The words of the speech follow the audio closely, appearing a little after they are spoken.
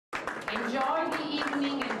enjoy the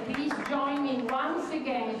evening, and please join me once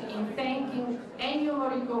again in thanking Ennio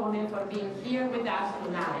Morricone for being here with us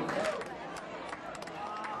tonight.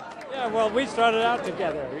 Yeah, well, we started out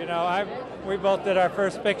together. You know, we both did our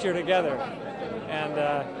first picture together, and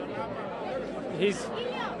he's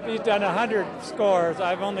done 100 scores.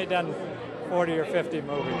 I've only done 40 or 50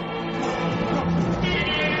 movies.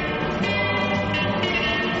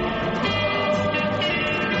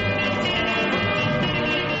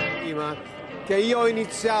 Che io ho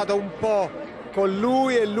iniziato un po' con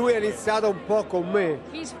lui e lui ha iniziato un po' con me.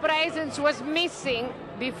 His presence was missing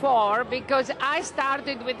before because I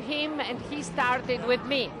started with him and he started with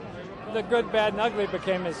me. The Good, Bad, and Ugly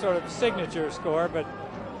became his sort of signature score, but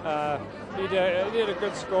he did a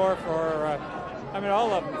good score for, I mean,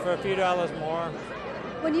 all of them, for a few dollars more.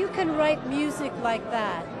 When you can write music like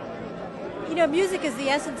that, you know, music is the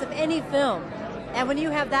essence of any film. And when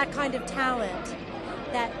you have that kind of talent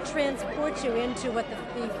that transports you into what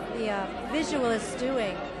the visual is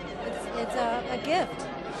doing, it's a gift.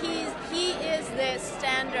 He is the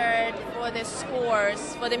standard for the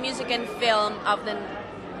scores, for the music and film of the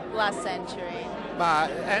last century. But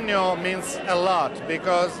Ennio means a lot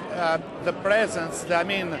because the presence, I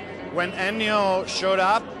mean, when Ennio showed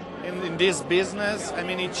up in this business, I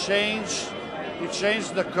mean, it changed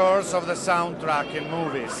the course of the soundtrack in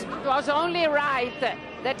movies. It was only right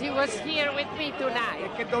that he was here with me tonight. E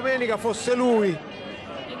che domenica fosse lui,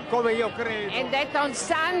 come io credo. And that on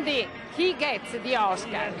Sunday he gets the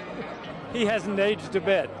Oscar. He hasn't aged a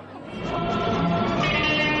bit.